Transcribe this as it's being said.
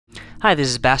Hi, this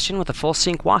is Bastienne with a full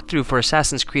sync walkthrough for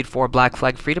Assassin's Creed 4 Black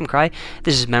Flag Freedom Cry.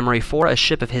 This is Memory 4, a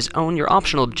ship of his own. Your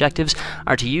optional objectives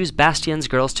are to use Bastienne's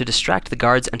girls to distract the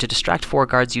guards and to distract 4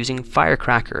 guards using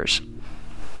firecrackers.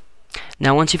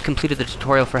 Now once you've completed the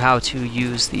tutorial for how to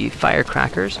use the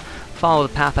firecrackers, follow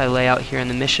the path I lay out here in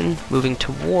the mission, moving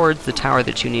towards the tower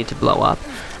that you need to blow up,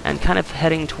 and kind of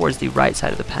heading towards the right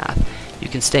side of the path. You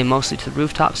can stay mostly to the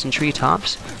rooftops and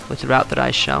treetops with the route that I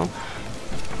show.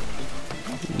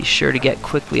 Be sure to get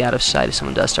quickly out of sight if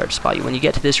someone does start to spot you. When you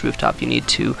get to this rooftop, you need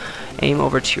to aim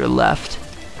over to your left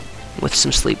with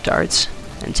some sleep darts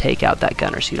and take out that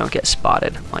gunner so you don't get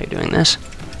spotted while you're doing this.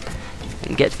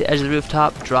 And get to the edge of the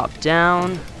rooftop, drop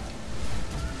down.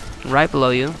 Right below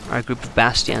you are a group of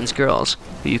Bastienne's girls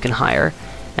who you can hire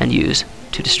and use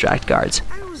to distract guards.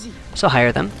 So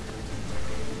hire them.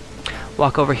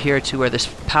 Walk over here to where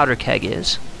this powder keg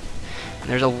is. And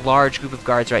there's a large group of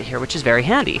guards right here, which is very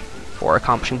handy for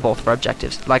accomplishing both of our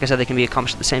objectives. Like I said, they can be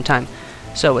accomplished at the same time.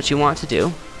 So what you want to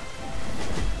do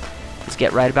is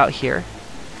get right about here.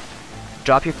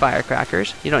 Drop your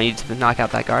firecrackers. You don't need to knock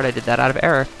out that guard. I did that out of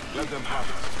error.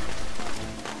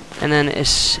 And then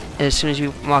as soon as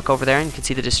you walk over there and you can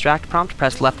see the distract prompt,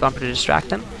 press left bumper to distract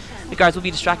them. The guards will be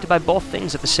distracted by both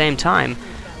things at the same time.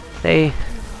 They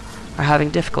are having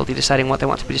difficulty deciding what they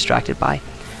want to be distracted by.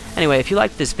 Anyway, if you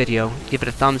liked this video, give it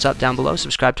a thumbs up down below,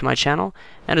 subscribe to my channel,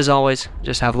 and as always,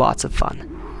 just have lots of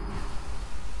fun.